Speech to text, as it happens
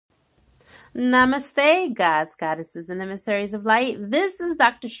Namaste, gods, goddesses, and emissaries of light. This is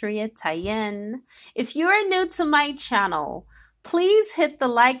Dr. Shreya Tayen. If you are new to my channel, please hit the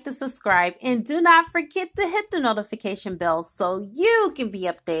like to subscribe and do not forget to hit the notification bell so you can be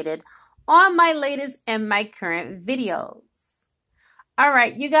updated on my latest and my current videos. All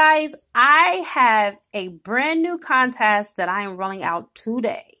right, you guys, I have a brand new contest that I am rolling out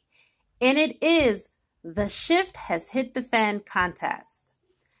today, and it is the Shift Has Hit the Fan contest.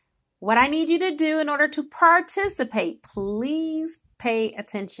 What I need you to do in order to participate, please pay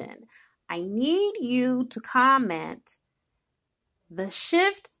attention. I need you to comment, the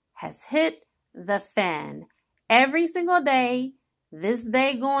shift has hit the fan, every single day, this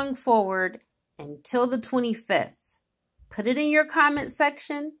day going forward until the 25th. Put it in your comment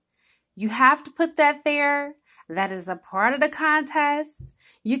section. You have to put that there. That is a part of the contest.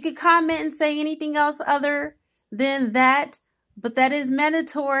 You can comment and say anything else other than that, but that is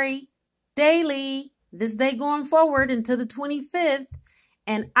mandatory daily, this day going forward until the 25th.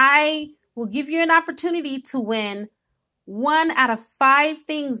 And I will give you an opportunity to win 1 out of 5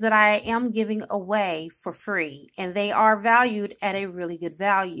 things that I am giving away for free. And they are valued at a really good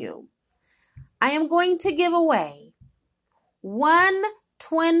value. I am going to give away 1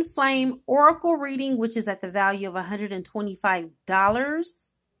 TwinFlame Oracle reading, which is at the value of $125.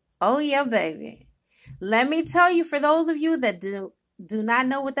 Oh yeah, baby. Let me tell you, for those of you that do not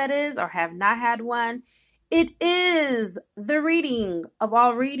know what that is or have not had one, it is the reading of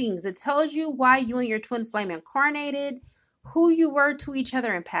all readings. It tells you why you and your twin flame incarnated, who you were to each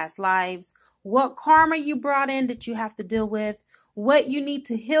other in past lives, what karma you brought in that you have to deal with, what you need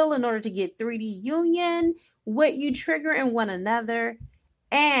to heal in order to get 3D union, what you trigger in one another,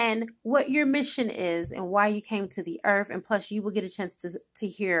 and what your mission is and why you came to the earth. And plus, you will get a chance to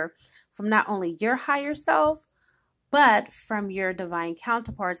hear from not only your higher self, but from your divine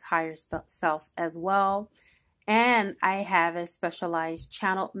counterpart's higher self as well. And I have a specialized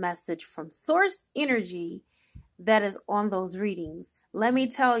channeled message from Source Energy that is on those readings. Let me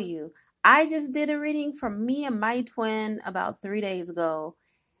tell you, I just did a reading for me and my twin about 3 days ago,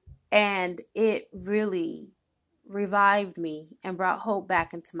 and it really revived me and brought hope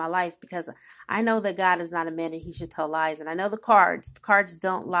back into my life, because I know that God is not a man and he should tell lies. And I know the cards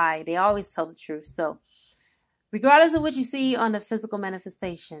don't lie. They always tell the truth. So regardless of what you see on the physical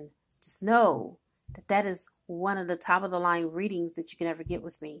manifestation, just know that that is one of the top of the line readings that you can ever get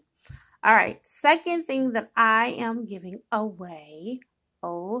with me. All right. Second thing that I am giving away.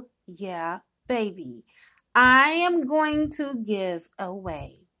 Oh yeah, baby. I am going to give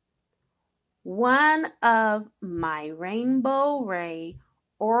away one of my Rainbow Ray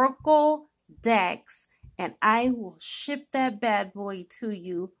Oracle decks, and I will ship that bad boy to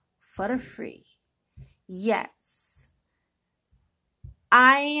you for the free. Yes,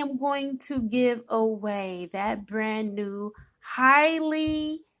 I am going to give away that brand new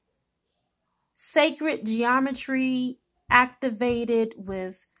highly sacred geometry activated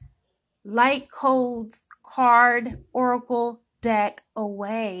with light codes card oracle deck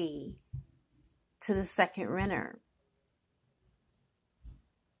away to the second winner.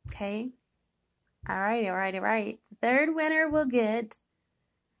 Okay. All right. The third winner will get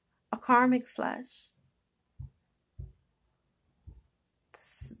a karmic flush.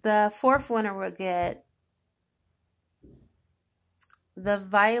 The fourth winner will get the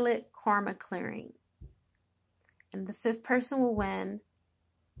violet karma clearing. And the fifth person will win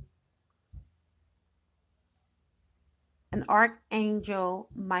an Archangel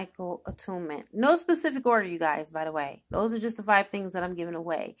Michael attunement. No specific order, you guys, by the way. Those are just the 5 things that I'm giving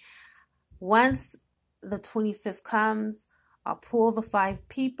away. Once the 25th comes, I'll pull the 5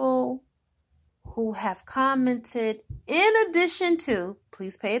 people who have commented in addition to,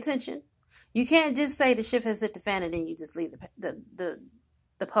 please pay attention. You can't just say the shift has hit the fan and then you just leave the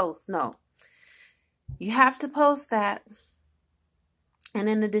post. No. You have to post that. And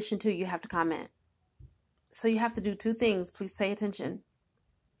in addition to, you have to comment. So you have to do 2 things. Please pay attention.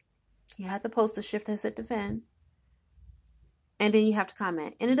 You have to post the shift has hit the fan. And then you have to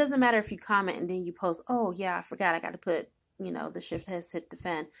comment. And it doesn't matter if you comment and then you post, oh yeah, I forgot I got to put, the shift has hit the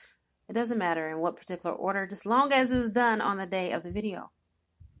fan. It doesn't matter in what particular order, just long as it's done on the day of the video.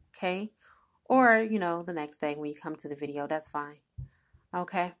 Okay? Or, the next day when you come to the video, that's fine.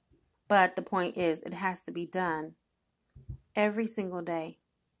 Okay? But the point is, it has to be done every single day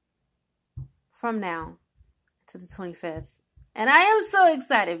from now to the 25th. And I am so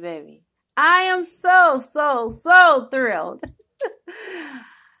excited, baby. I am so thrilled.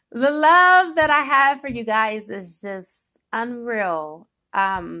 The love that I have for you guys is just unreal.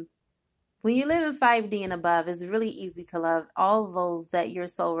 When you live in 5D and above, it's really easy to love all those that your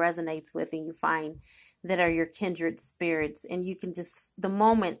soul resonates with and you find that are your kindred spirits. And you can just, the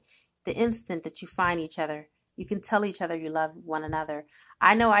instant that you find each other, you can tell each other you love one another.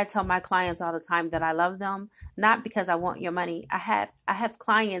 I know I tell my clients all the time that I love them, not because I want your money. I have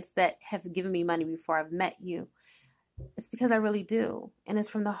clients that have given me money before I've met you. It's because I really do. And it's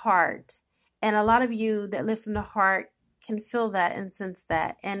from the heart. And a lot of you that live from the heart can feel that and sense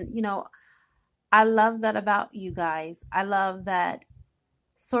that. And, you know, I love that about you guys. I love that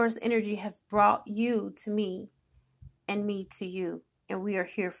Source Energy have brought you to me and me to you. And we are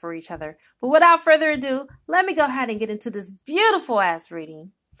here for each other. But without further ado, let me go ahead and get into this beautiful ass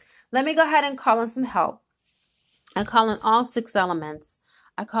reading. Let me go ahead and call in some help. I call in all 6 elements.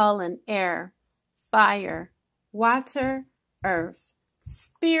 I call in air, fire, water, earth,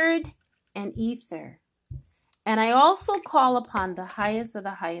 spirit, and ether. And I also call upon the highest of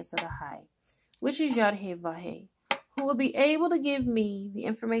the highest of the high, which is Yod-Heh-Vah-Heh, who will be able to give me the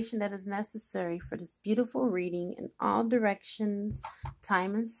information that is necessary for this beautiful reading in all directions,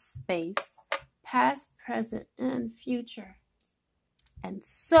 time and space, past, present, and future. And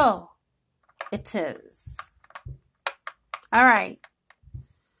so it is. All right.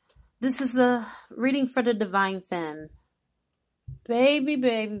 This is a reading for the Divine Femme. Baby,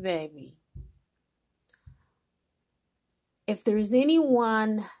 baby, baby. If there's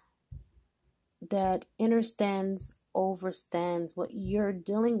anyone that understands, overstands what you're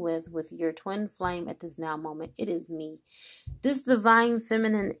dealing with your twin flame at this now moment, it is me. This Divine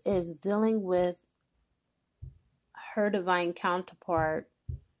Feminine is dealing with her divine counterpart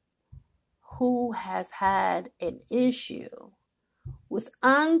who has had an issue with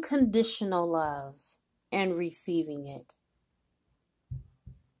unconditional love and receiving it.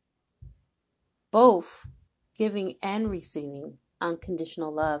 Both giving and receiving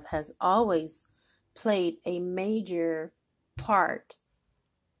unconditional love has always played a major part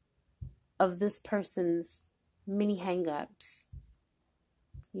of this person's many hang-ups.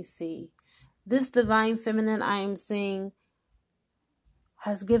 You see, this Divine Feminine I am seeing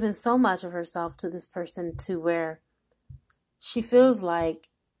has given so much of herself to this person to where she feels like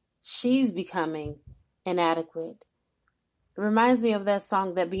she's becoming inadequate. It reminds me of that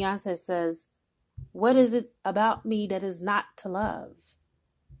song that Beyonce says, "What is it about me that is not to love?"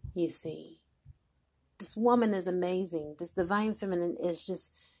 You see, this woman is amazing. This Divine Feminine is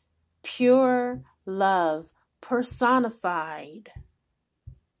just pure love personified.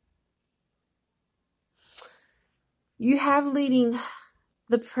 You have leading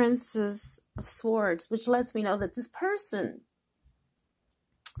the Princess of Swords, which lets me know that this person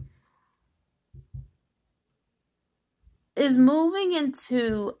is moving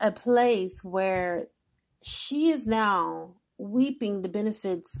into a place where she is now reaping the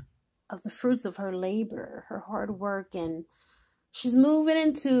benefits of the fruits of her labor, her hard work, and she's moving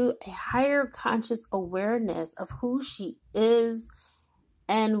into a higher conscious awareness of who she is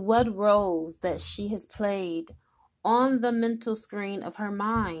and what roles that she has played on the mental screen of her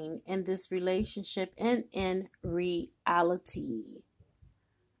mind in this relationship and in reality.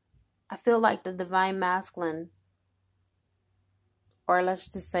 I feel like the Divine Masculine, or let's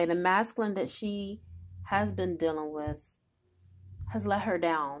just say the masculine that she has been dealing with, has let her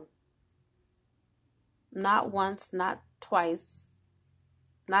down. Not once, not twice,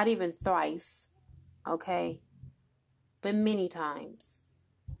 not even thrice, okay? But many times.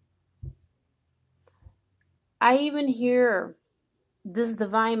 I even hear this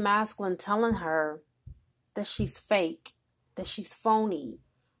Divine Masculine telling her that she's fake, that she's phony,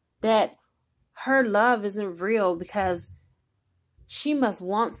 that her love isn't real because she must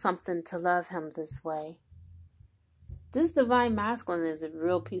want something to love him this way. This Divine Masculine is a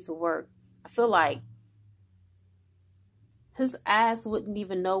real piece of work. I feel like his ass wouldn't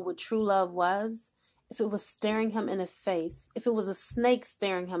even know what true love was if it was staring him in the face. If it was a snake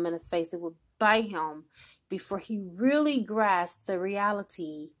staring him in the face, it would bite him before he really grasped the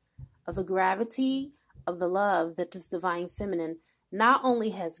reality of the gravity of the love that this Divine Feminine not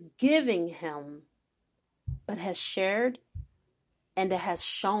only has given him, but has shared and that has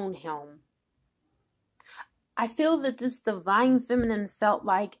shown him. I feel that this Divine Feminine felt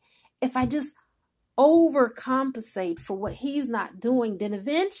like if I just overcompensate for what he's not doing, then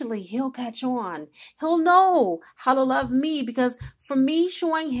eventually he'll catch on. He'll know how to love me because for me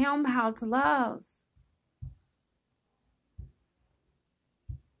showing him how to love,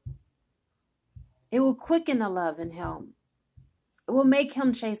 it will quicken the love in him. It will make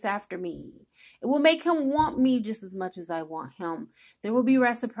him chase after me. It will make him want me just as much as I want him. There will be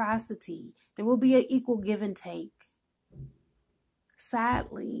reciprocity. There will be an equal give and take.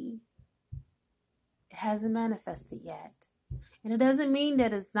 Sadly, hasn't manifested yet. And it doesn't mean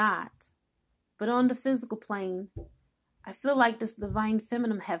that it's not. But on the physical plane, I feel like this divine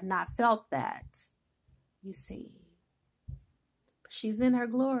feminine have not felt that. You see. But she's in her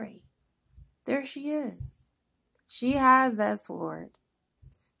glory. There she is. She has that sword.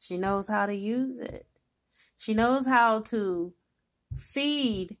 She knows how to use it. She knows how to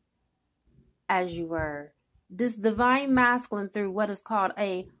feed, as you were, this divine masculine through what is called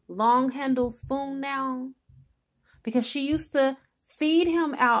a long handle spoon now. Because she used to feed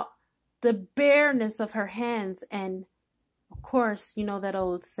him out the bareness of her hands. And of course, you know that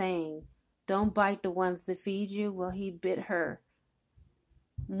old saying, don't bite the ones that feed you. Well, he bit her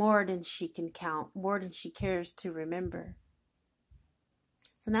more than she can count, more than she cares to remember.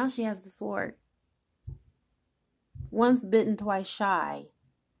 So now she has the sword. Once bitten, twice shy,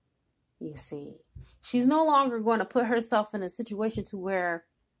 you see. She's no longer going to put herself in a situation to where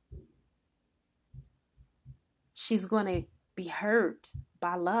she's going to be hurt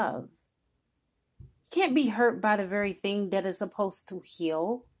by love. You can't be hurt by the very thing that is supposed to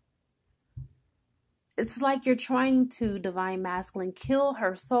heal. It's like you're trying to, divine masculine, kill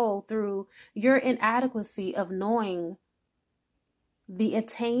her soul through your inadequacy of knowing the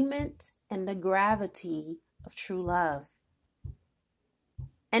attainment and the gravity of true love.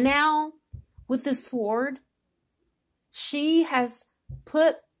 And now, with the sword, she has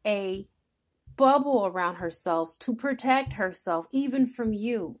put a bubble around herself to protect herself, even from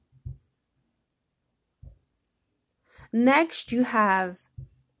you. Next, you have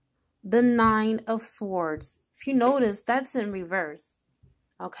the 9 of Swords. If you notice, that's in reverse.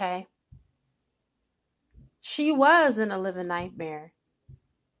 Okay? She was in a living nightmare.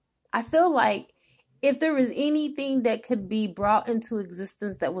 I feel like if there was anything that could be brought into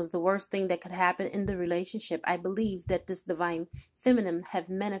existence that was the worst thing that could happen in the relationship, I believe that this divine feminine have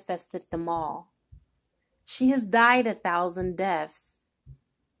manifested them all. She has died 1,000 deaths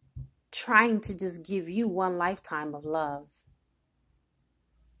trying to just give you one lifetime of love.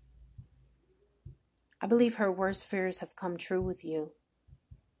 I believe her worst fears have come true with you.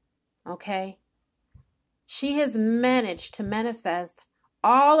 Okay? She has managed to manifest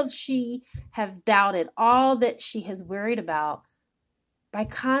all of she have doubted, all that she has worried about by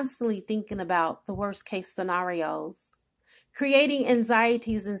constantly thinking about the worst case scenarios, creating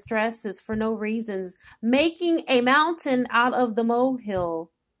anxieties and stresses for no reasons, making a mountain out of the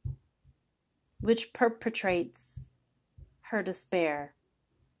molehill, which perpetrates her despair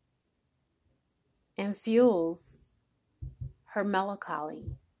and fuels her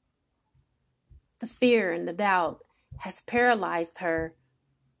melancholy. The fear and the doubt has paralyzed her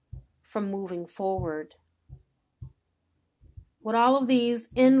from moving forward. With all of these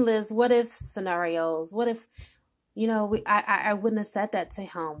endless what if scenarios, what if, I wouldn't have said that to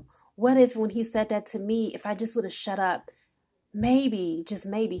him? What if when he said that to me, if I just would have shut up, maybe, just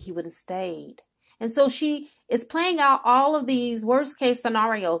maybe he would have stayed. And so she is playing out all of these worst case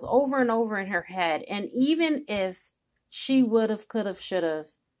scenarios over and over in her head. And even if she would have, could have, should have,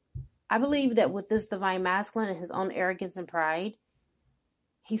 I believe that with this divine masculine and his own arrogance and pride,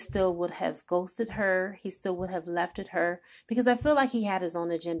 he still would have ghosted her. He still would have left it her, because I feel like he had his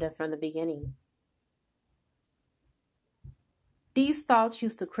own agenda from the beginning. These thoughts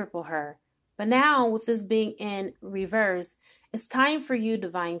used to cripple her. But now, with this being in reverse, it's time for you,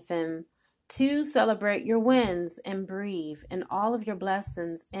 divine femme, to celebrate your wins and breathe in all of your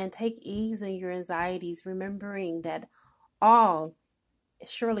blessings and take ease in your anxieties, remembering that all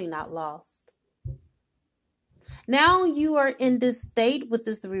is surely not lost. Now you are in this state with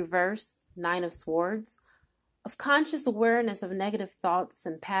this reverse 9 of Swords of conscious awareness of negative thoughts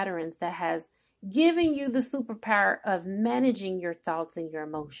and patterns that has given you the superpower of managing your thoughts and your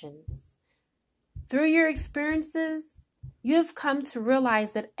emotions. Through your experiences, you have come to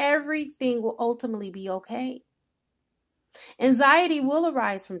realize that everything will ultimately be okay. Anxiety will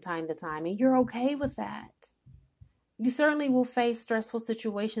arise from time to time, and you're okay with that. You certainly will face stressful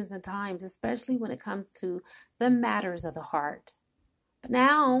situations and times, especially when it comes to the matters of the heart. But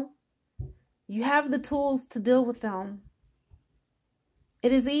now, you have the tools to deal with them.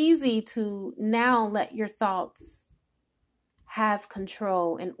 It is easy to now let your thoughts have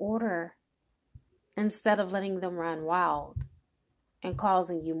control and order instead of letting them run wild and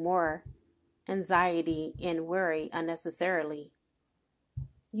causing you more anxiety and worry unnecessarily.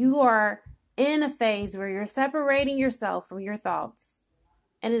 You are in a phase where you're separating yourself from your thoughts,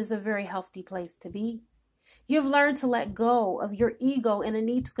 and it is a very healthy place to be. You have learned to let go of your ego and a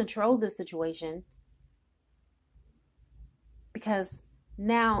need to control this situation, because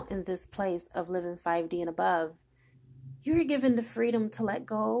now in this place of living 5D and above, you're given the freedom to let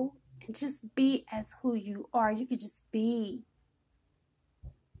go and just be as who you are. You could just be.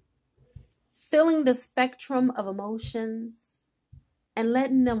 Feeling the spectrum of emotions and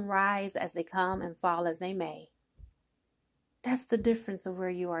letting them rise as they come and fall as they may. That's the difference of where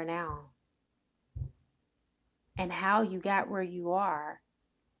you are now. And how you got where you are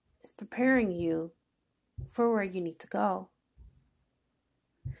is preparing you for where you need to go.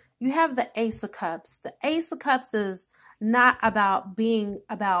 You have the Ace of Cups. The Ace of Cups is not about being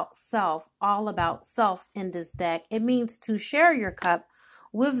about self, all about self in this deck. It means to share your cup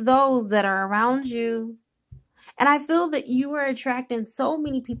with those that are around you. And I feel that you are attracting so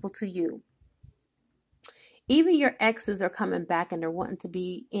many people to you. Even your exes are coming back and they're wanting to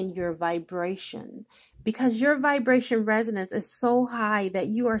be in your vibration because your vibration resonance is so high that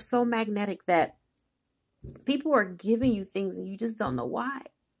you are so magnetic that people are giving you things and you just don't know why.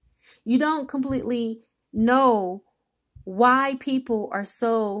 You don't completely know why people are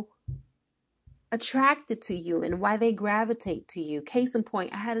so attracted to you and why they gravitate to you. Case in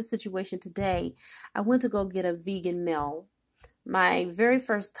point, I had a situation today. I went to go get a vegan meal. My very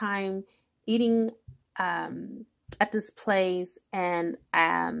first time eating at this place, and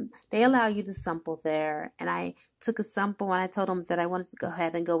they allow you to sample there. And I took a sample and I told them that I wanted to go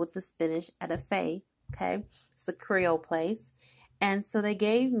ahead and go with the spinach at a Faye. Okay, it's a Creole place. And so they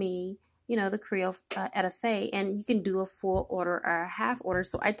gave me, the Creole at a Faye, and you can do a full order or a half order.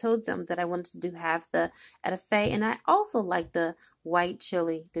 So I told them that I wanted to do half the at a Faye, and I also like the white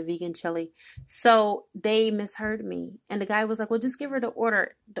chili, the vegan chili. So they misheard me, and the guy was like, "Well, just give her the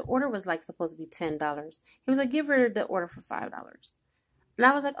order." The order was like supposed to be $10. He was like, "Give her the order for $5." And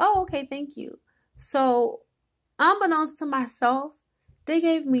I was like, "Oh, okay, thank you." So unbeknownst to myself, they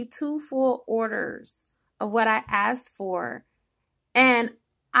gave me 2 full orders of what I asked for. And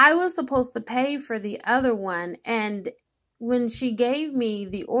I was supposed to pay for the other one. And when she gave me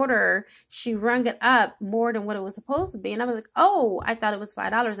the order, she rung it up more than what it was supposed to be. And I was like, "Oh, I thought it was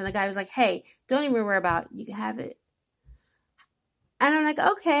 $5. And the guy was like, "Hey, don't even worry about it. You can have it." And I'm like,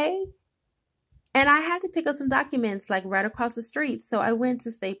 "Okay." And I had to pick up some documents like right across the street. So I went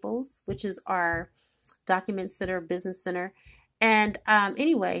to Staples, which is our document center, business center. And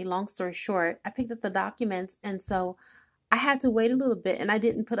anyway, long story short, I picked up the documents. And so I had to wait a little bit, and I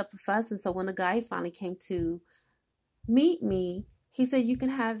didn't put up a fuss. And so when the guy finally came to meet me, he said, "You can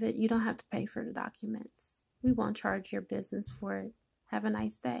have it. You don't have to pay for the documents. We won't charge your business for it. Have a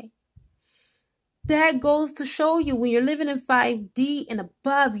nice day." That goes to show you when you're living in 5D and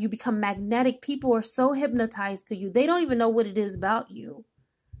above, you become magnetic. People are so hypnotized to you. They don't even know what it is about you,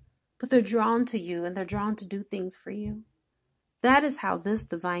 but they're drawn to you and they're drawn to do things for you. That is how this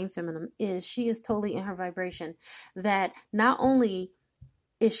divine feminine is. She is totally in her vibration. That not only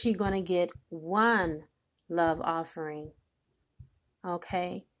is she going to get one love offering,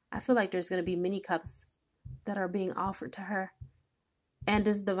 okay? I feel like there's going to be many cups that are being offered to her. And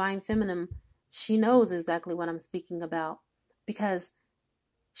this divine feminine, she knows exactly what I'm speaking about because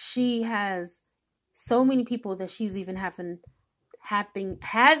she has so many people that she's even having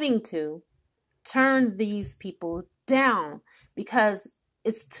to turn these people down because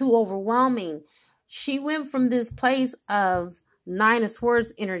it's too overwhelming. She went from this place of 9 of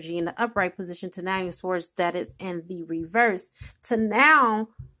Swords energy in the upright position to 9 of Swords that is in the reverse to now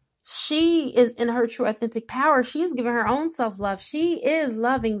she is in her true authentic power. She is giving her own self-love. She is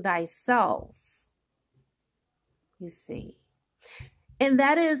loving thyself. You see. And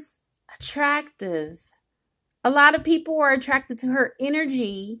that is attractive. A lot of people are attracted to her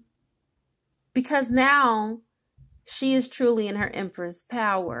energy because now she is truly in her Empress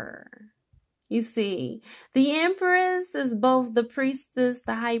power. You see, the Empress is both the priestess,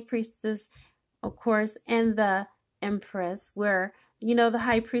 the high priestess, of course, and the Empress, where, the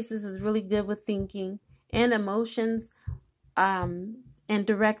high priestess is really good with thinking and emotions and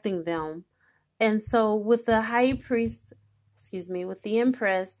directing them. And so with the with the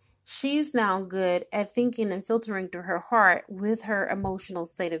Empress, she's now good at thinking and filtering through her heart with her emotional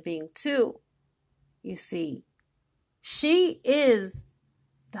state of being too. You see, she is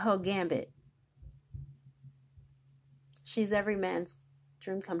the whole gambit. She's every man's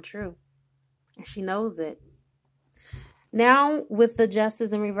dream come true. And she knows it. Now with the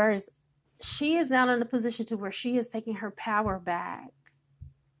Justice in reverse, she is now in a position to where she is taking her power back.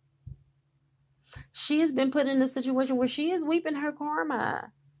 She has been put in a situation where she is weeping her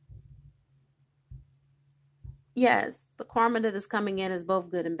karma. Yes, the karma that is coming in is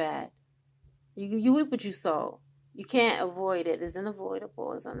both good and bad. You weep what you sow. You can't avoid it. It's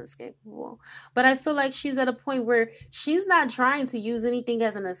unavoidable. It's unescapable. But I feel like she's at a point where she's not trying to use anything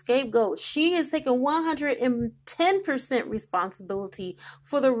as an scapegoat. She is taking 110% responsibility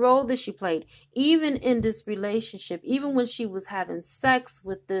for the role that she played, even in this relationship, even when she was having sex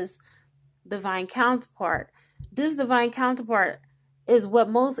with this divine counterpart. This divine counterpart is what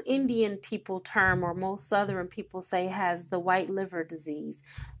most Indian people term, or most Southern people say, has the white liver disease.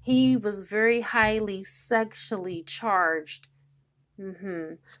 He was very highly sexually charged.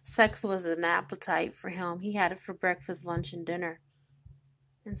 Sex was an appetite for him. He had it for breakfast, lunch, and dinner,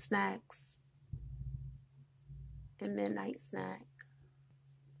 and snacks, and midnight snack.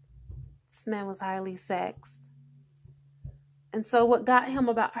 This man was highly sexed. And so what got him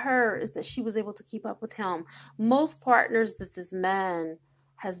about her is that she was able to keep up with him. Most partners that this man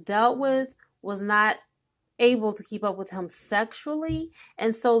has dealt with was not able to keep up with him sexually.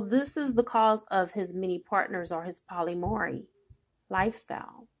 And so this is the cause of his many partners, or his polyamory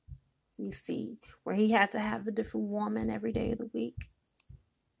lifestyle, you see, where he had to have a different woman every day of the week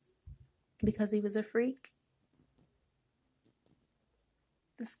because he was a freak.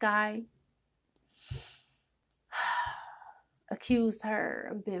 This guy accused her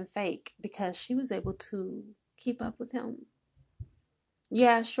of being fake because she was able to keep up with him.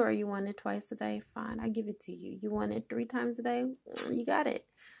 Yeah, sure, you want it twice a day? Fine, I give it to you. You want it 3 times a day? You got it.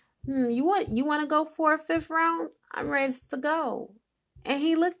 You want to go for a 5th round? I'm ready to go. And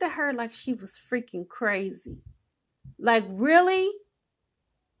he looked at her like she was freaking crazy. Like, really?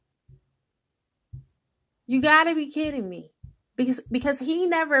 You gotta be kidding me. Because he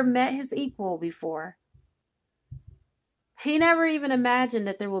never met his equal before. He never even imagined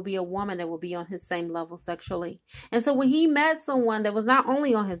that there will be a woman that will be on his same level sexually. And so when he met someone that was not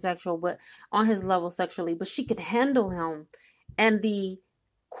only on his level sexually, but she could handle him, and the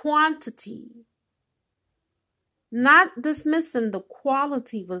quantity, not dismissing the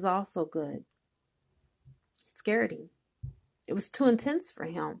quality, was also good. It scared him. It was too intense for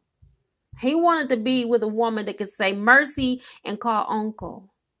him. He wanted to be with a woman that could say mercy and call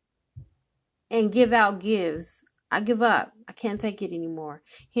uncle and give out gives. I give up. I can't take it anymore.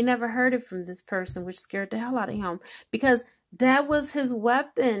 He never heard it from this person, which scared the hell out of him, because that was his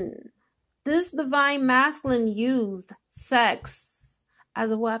weapon. This divine masculine used sex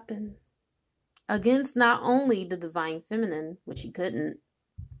as a weapon against not only the divine feminine, which he couldn't,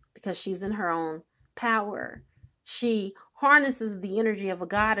 because she's in her own power. She harnesses the energy of a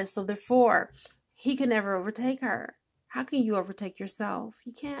goddess, so therefore he can never overtake her. How can you overtake yourself?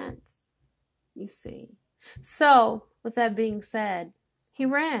 You can't. You see. So, with that being said, he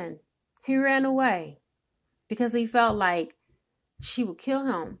ran. He ran away because he felt like she would kill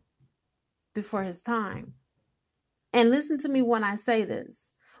him before his time. And listen to me when I say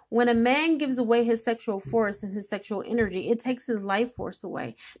this. When a man gives away his sexual force and his sexual energy, it takes his life force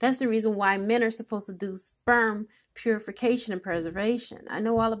away. That's the reason why men are supposed to do sperm purification and preservation. I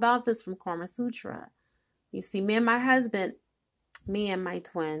know all about this from Karma Sutra. You see, me and my husband, me and my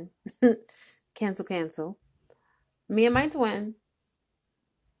twin, cancel. Me and my twin,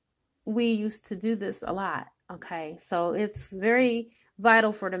 we used to do this a lot. Okay, so it's very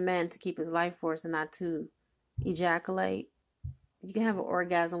vital for the man to keep his life force and not to ejaculate. You can have an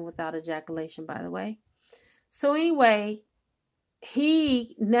orgasm without ejaculation, by the way. So anyway,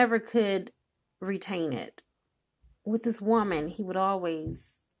 he never could retain it. With this woman, he would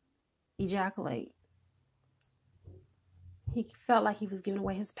always ejaculate. He felt like he was giving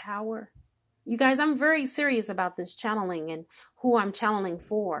away his power. You guys, I'm very serious about this channeling and who I'm channeling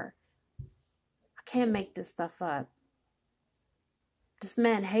for. I can't make this stuff up. This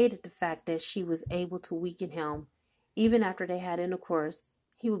man hated the fact that she was able to weaken him. Even after they had intercourse,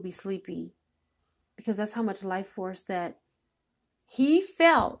 he would be sleepy, because that's how much life force that he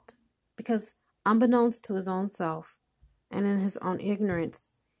felt, because unbeknownst to his own self and in his own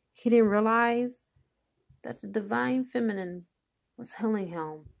ignorance, he didn't realize that the divine feminine was healing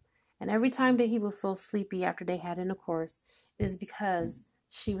him. And every time that he would feel sleepy after they had intercourse, it is because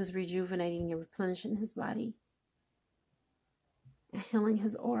she was rejuvenating and replenishing his body and healing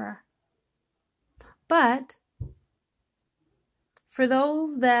his aura. But for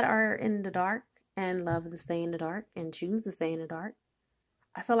those that are in the dark and love to stay in the dark and choose to stay in the dark,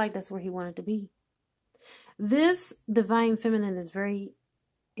 I feel like that's where he wanted to be. This divine feminine is very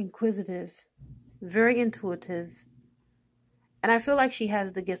inquisitive, very intuitive, and I feel like she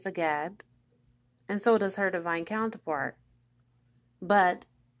has the gift of gab, and so does her divine counterpart. But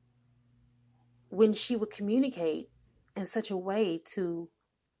when she would communicate in such a way to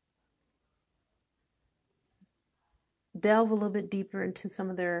delve a little bit deeper into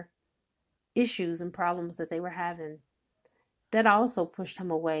some of their issues and problems that they were having. That also pushed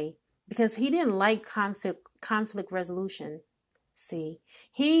him away because he didn't like conflict resolution. See,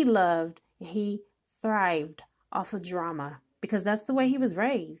 he loved, he thrived off of drama because that's the way he was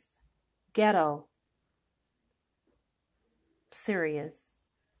raised. Ghetto. Serious.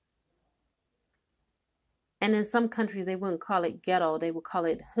 And in some countries, they wouldn't call it ghetto. They would call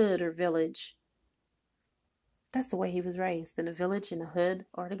it hood or village. That's the way he was raised, in a village, in a hood,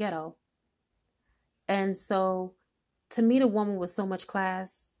 or the ghetto. And so to meet a woman with so much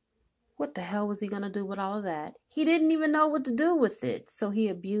class, what the hell was he going to do with all of that? He didn't even know what to do with it. So he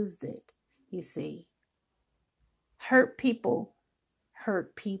abused it, you see. Hurt people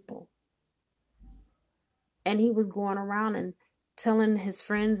hurt people. And he was going around and telling his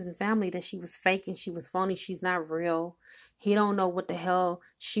friends and family that she was fake and she was phony. She's not real. He don't know what the hell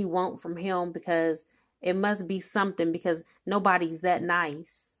she want from him because it must be something because nobody's that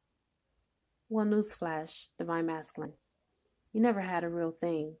nice. Well, newsflash, divine masculine. You never had a real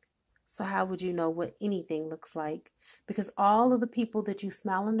thing. So how would you know what anything looks like? Because all of the people that you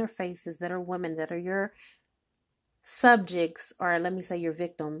smile in their faces that are women, that are your subjects, or let me say your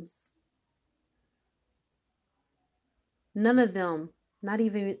victims, none of them, not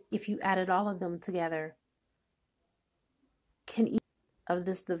even if you added all of them together, can eat of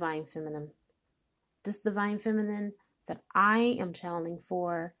this divine feminine. This divine feminine that I am channeling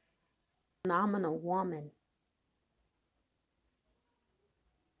for, a phenomenal woman.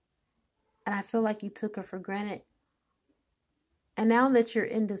 And I feel like you took her for granted. And now that you're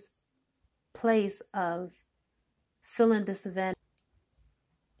in this place of feeling disadvantaged,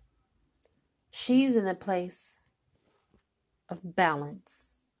 she's in a place of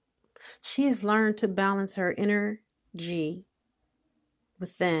balance. She has learned to balance her energy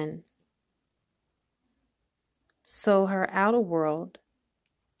within, so her outer world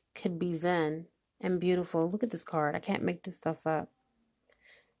could be zen and beautiful. Look at this card. I can't make this stuff up.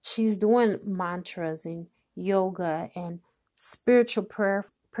 She's doing mantras and yoga and spiritual prayer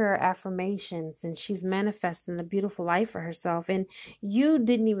affirmations, and she's manifesting a beautiful life for herself. And you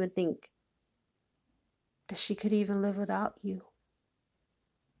didn't even think that she could even live without you.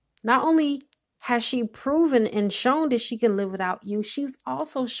 Not only has she proven and shown that she can live without you, she's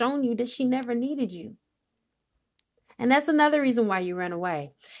also shown you that she never needed you. And that's another reason why you ran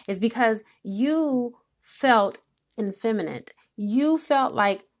away, is because you felt effeminate. You felt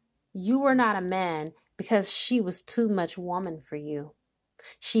like you were not a man because she was too much woman for you.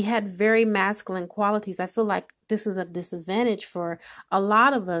 She had very masculine qualities. I feel like this is a disadvantage for a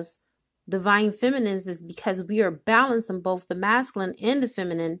lot of us divine feminines, is because we are balancing both the masculine and the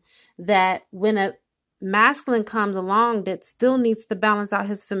feminine, that when a masculine comes along that still needs to balance out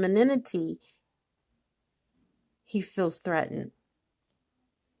his femininity, he feels threatened.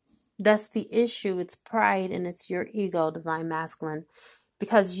 That's the issue. It's pride and it's your ego, divine masculine,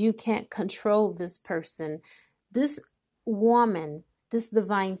 because you can't control this person. This woman, this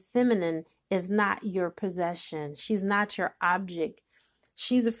divine feminine, is not your possession. She's not your object.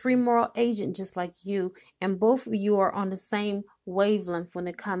 She's a free moral agent just like you, and both of you are on the same wavelength when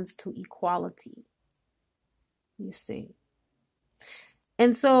it comes to equality. You see.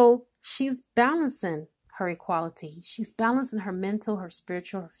 And so she's balancing her equality. She's balancing her mental, her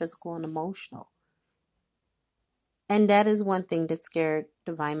spiritual, her physical, and emotional. And that is one thing that scared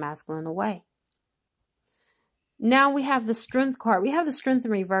divine masculine away. Now we have the strength card. We have the strength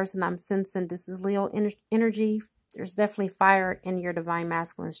in reverse, and I'm sensing this is Leo energy. There's definitely fire in your divine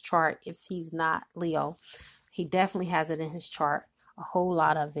masculine's chart. If he's not Leo, he definitely has it in his chart, a whole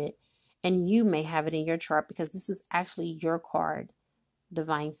lot of it. And you may have it in your chart because this is actually your card,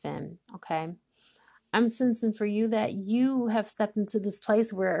 divine femme. Okay. I'm sensing for you that you have stepped into this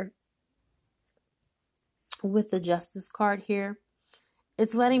place where, with the justice card here,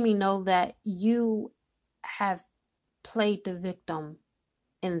 it's letting me know that you have played the victim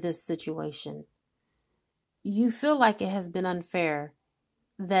in this situation. You feel like it has been unfair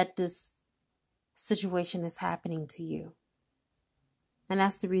that this situation is happening to you. And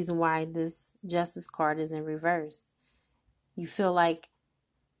that's the reason why this justice card is in reverse. You feel like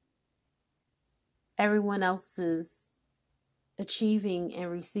everyone else is achieving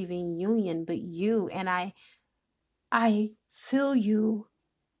and receiving union but you, and I feel you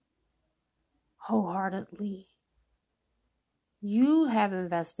wholeheartedly. You have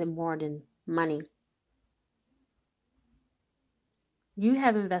invested more than money. You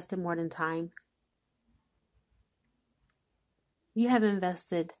have invested more than time. You have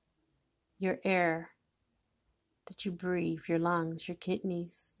invested your air that you breathe, your lungs, your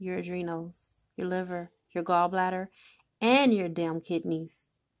kidneys, your adrenals, your liver, your gallbladder, and your damn kidneys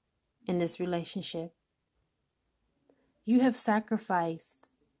in this relationship. You have sacrificed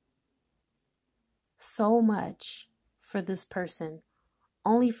so much for this person,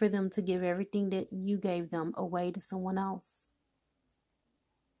 only for them to give everything that you gave them away to someone else.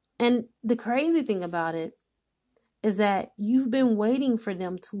 And the crazy thing about it is that you've been waiting for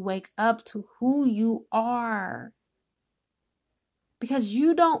them to wake up to who you are, because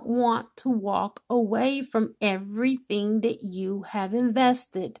you don't want to walk away from everything that you have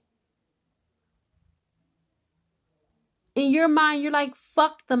invested. In your mind, you're like,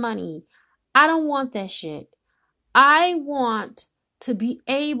 fuck the money. I don't want that shit. I want to be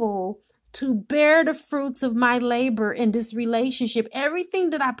able to bear the fruits of my labor in this relationship. Everything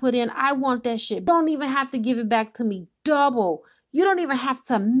that I put in, I want that shit. You don't even have to give it back to me double. You don't even have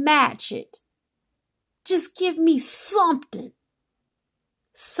to match it. Just give me something.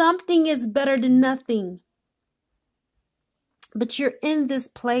 Something is better than nothing. But you're in this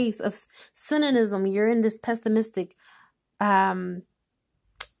place of cynicism. You're in this pessimistic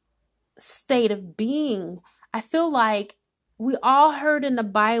state of being. I feel like we all heard in the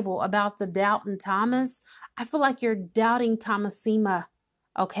Bible about the doubting Thomas. I feel like you're doubting Thomasima,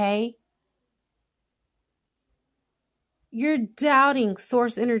 okay? You're doubting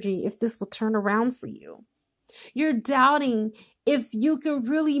source energy if this will turn around for you. You're doubting if you can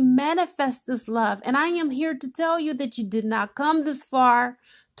really manifest this love. And I am here to tell you that you did not come this far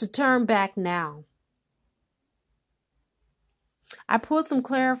to turn back now. I pulled some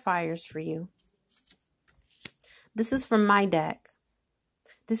clarifiers for you. This is from my deck.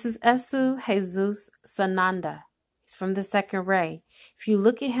 This is Esu Jesus Sananda. He's from the second ray. If you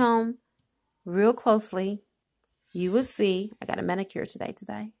look at him real closely, you will see, I got a manicure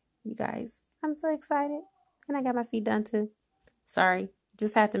today, you guys. I'm so excited. And I got my feet done too. Sorry,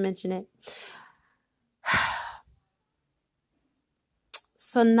 just had to mention it.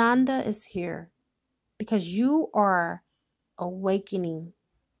 Sananda is here because you are awakening.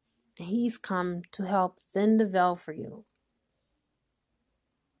 And he's come to help thin the veil for you.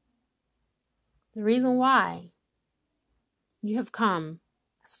 The reason why you have come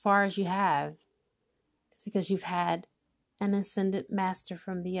as far as you have is because you've had an ascended master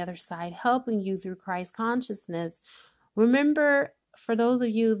from the other side helping you through Christ consciousness. Remember, for those of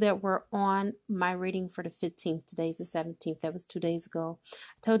you that were on my reading for the 15th, today's the 17th, that was 2 days ago,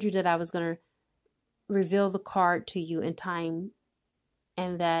 I told you that I was going to reveal the card to you in time,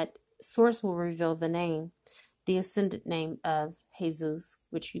 and that Source will reveal the name, the ascended name of Jesus,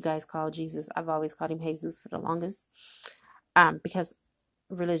 which you guys call Jesus. I've always called him Jesus for the longest, because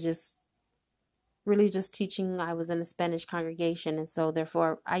religious teaching, I was in a Spanish congregation, and so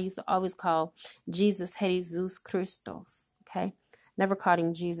therefore I used to always call Jesus Jesus Christos. Okay, never called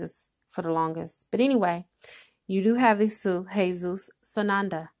him Jesus for the longest. But anyway, you do have Jesus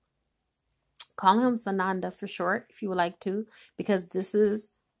Sananda. Call him Sananda for short if you would like to, because this is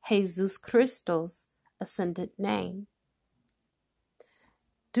Jesus Christos' ascended name.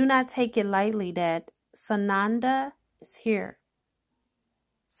 Do not take it lightly that Sananda is here.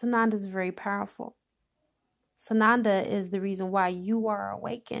 Sananda is very powerful. Sananda is the reason why you are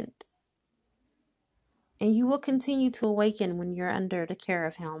awakened. And you will continue to awaken when you're under the care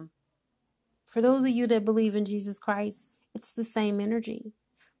of him. For those of you that believe in Jesus Christ, it's the same energy.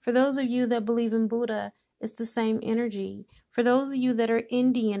 For those of you that believe in Buddha, it's the same energy. For those of you that are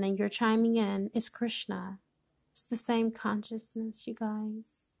Indian and you're chiming in, it's Krishna. It's the same consciousness, you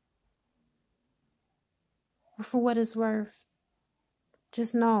guys. But for what it's worth,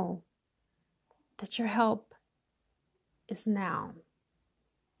 just know that your help is now.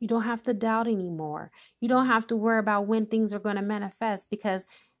 You don't have to doubt anymore. You don't have to worry about when things are going to manifest, because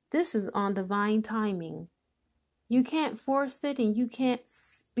this is on divine timing. You can't force it and you can't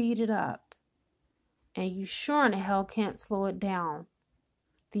speed it up. And you sure in the hell can't slow it down.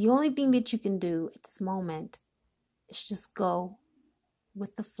 The only thing that you can do at this moment is just go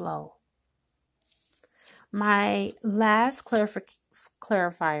with the flow. My last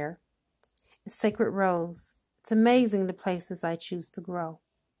clarifier is Sacred Rose. It's amazing the places I choose to grow.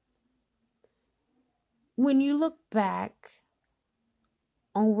 When you look back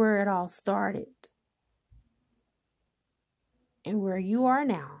on where it all started and where you are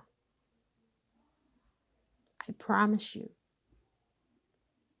now, I promise you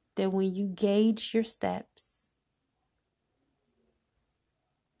that when you gauge your steps,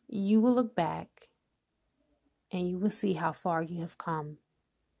 you will look back and you will see how far you have come.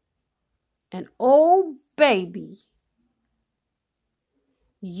 And oh baby,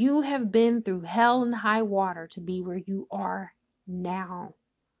 you have been through hell and high water to be where you are now.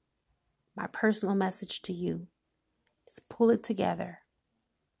 My personal message to you is pull it together.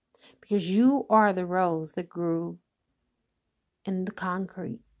 because you are the rose that grew in the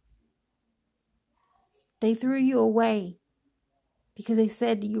concrete. They threw you away because they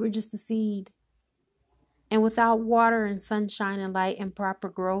said you were just a seed. And without water and sunshine and light and proper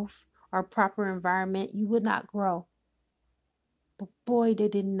growth or proper environment, you would not grow. But boy, they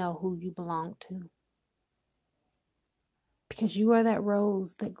didn't know who you belonged to. Because you are that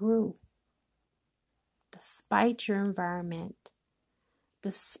rose that grew despite your environment,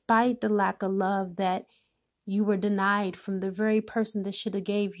 despite the lack of love that you were denied from the very person that should have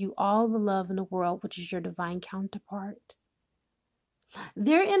gave you all the love in the world, which is your divine counterpart.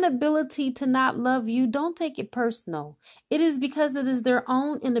 Their inability to not love you, don't take it personal. It is because it is their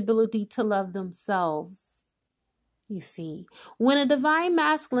own inability to love themselves. You see, when a divine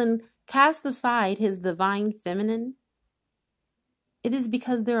masculine casts aside his divine feminine, it is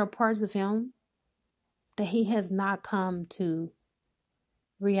because there are parts of him that he has not come to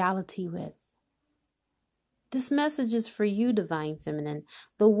reality with. This message is for you, divine feminine,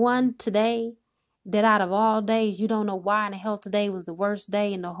 the one today that out of all days, you don't know why in the hell today was the worst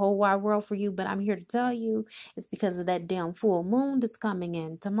day in the whole wide world for you, but I'm here to tell you it's because of that damn full moon that's coming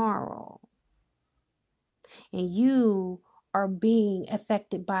in tomorrow. And you are being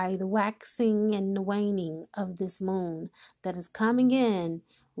affected by the waxing and the waning of this moon that is coming in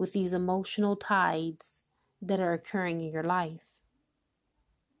with these emotional tides that are occurring in your life.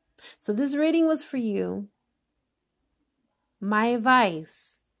 So this reading was for you. My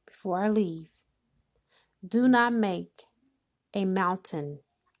advice before I leave: do not make a mountain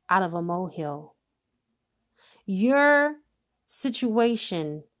out of a molehill. Your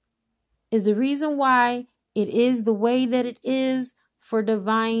situation is the reason why it is the way that it is for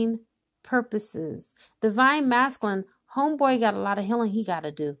divine purposes. Divine masculine, homeboy got a lot of healing he got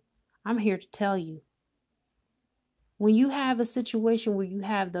to do. I'm here to tell you. When you have a situation where you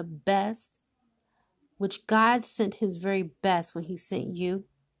have the best, which God sent his very best when he sent you,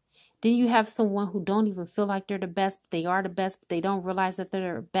 then you have someone who don't even feel like they're the best, but they are the best, but they don't realize that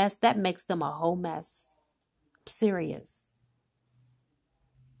they're the best. That makes them a whole mess. Serious.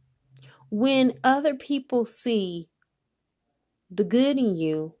 When other people see the good in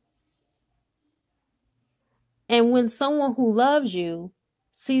you, and when someone who loves you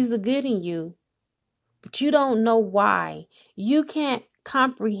sees the good in you, but you don't know why, you can't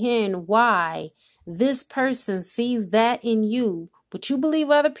comprehend why this person sees that in you, but you believe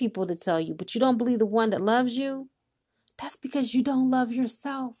other people to tell you, but you don't believe the one that loves you, that's because you don't love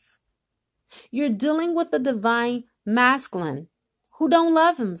yourself. You're dealing with the divine masculine who don't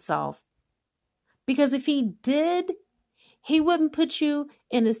love himself. Because if he did, he wouldn't put you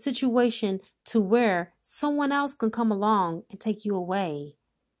in a situation to where someone else can come along and take you away.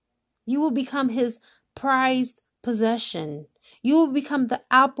 You will become his prized possession. You will become the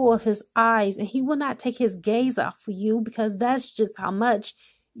apple of his eyes, and he will not take his gaze off of you because that's just how much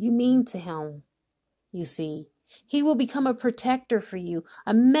you mean to him. You see, he will become a protector for you.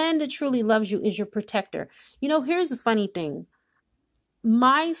 A man that truly loves you is your protector. You know, here's the funny thing.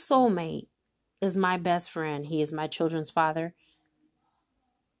 My soulmate is my best friend. He is my children's father.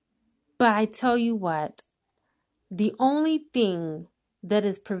 But I tell you what, the only thing that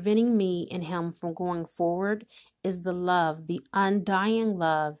is preventing me and him from going forward is the love, the undying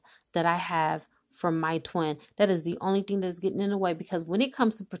love that I have for my twin. That is the only thing that's getting in the way, because when it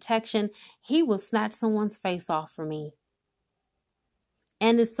comes to protection, he will snatch someone's face off for me.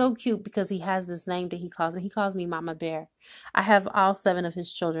 And it's so cute because he has this name that he calls me. He calls me Mama Bear. I have all 7 of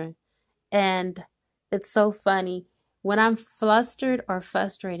his children. And it's so funny. When I'm flustered or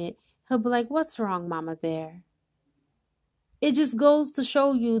frustrated, he'll be like, "What's wrong, Mama Bear?" It just goes to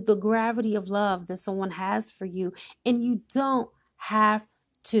show you the gravity of love that someone has for you. And you don't have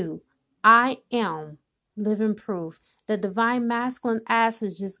to. I am living proof that divine masculine ass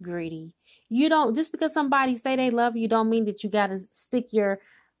is just greedy. You don't, just because somebody say they love you, don't mean that you got to stick your,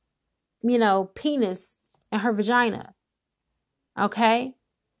 penis in her vagina. Okay?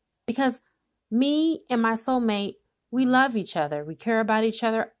 Because me and my soulmate, we love each other. We care about each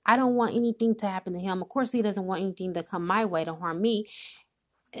other. I don't want anything to happen to him. Of course, he doesn't want anything to come my way to harm me.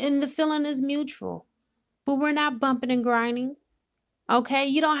 And the feeling is mutual. But we're not bumping and grinding. Okay?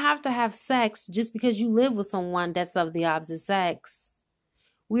 You don't have to have sex just because you live with someone that's of the opposite sex.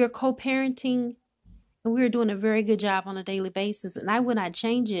 We are co-parenting, and we are doing a very good job on a daily basis. And I would not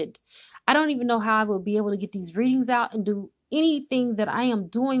change it. I don't even know how I will be able to get these readings out and do anything that I am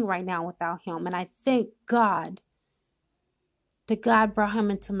doing right now without him. And I thank God that God brought him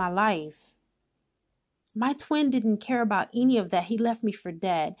into my life. My twin didn't care about any of that. He left me for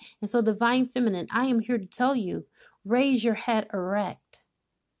dead. And so, divine feminine, I am here to tell you, raise your head erect.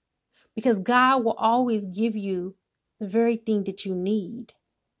 because God will always give you the very thing that you need.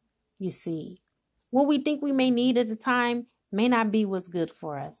 You see, what we think we may need at the time may not be what's good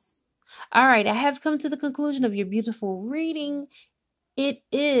for us. All right, I have come to the conclusion of your beautiful reading. It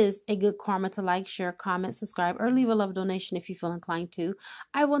is a good karma to like, share, comment, subscribe, or leave a love donation if you feel inclined to.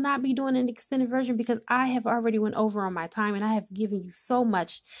 I will not be doing an extended version because I have already went over on my time and I have given you so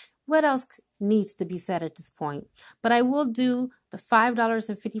much. What else needs to be said at this point? But I will do the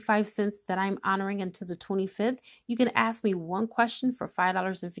 $5.55 that I'm honoring until the 25th. You can ask me one question for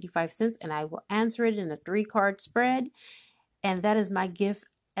 $5.55 and I will answer it in a 3-card spread. And that is my gift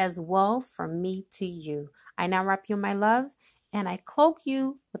as well from me to you. I now wrap you in my love and I cloak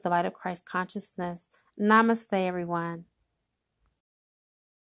you with the light of Christ consciousness. Namaste, everyone.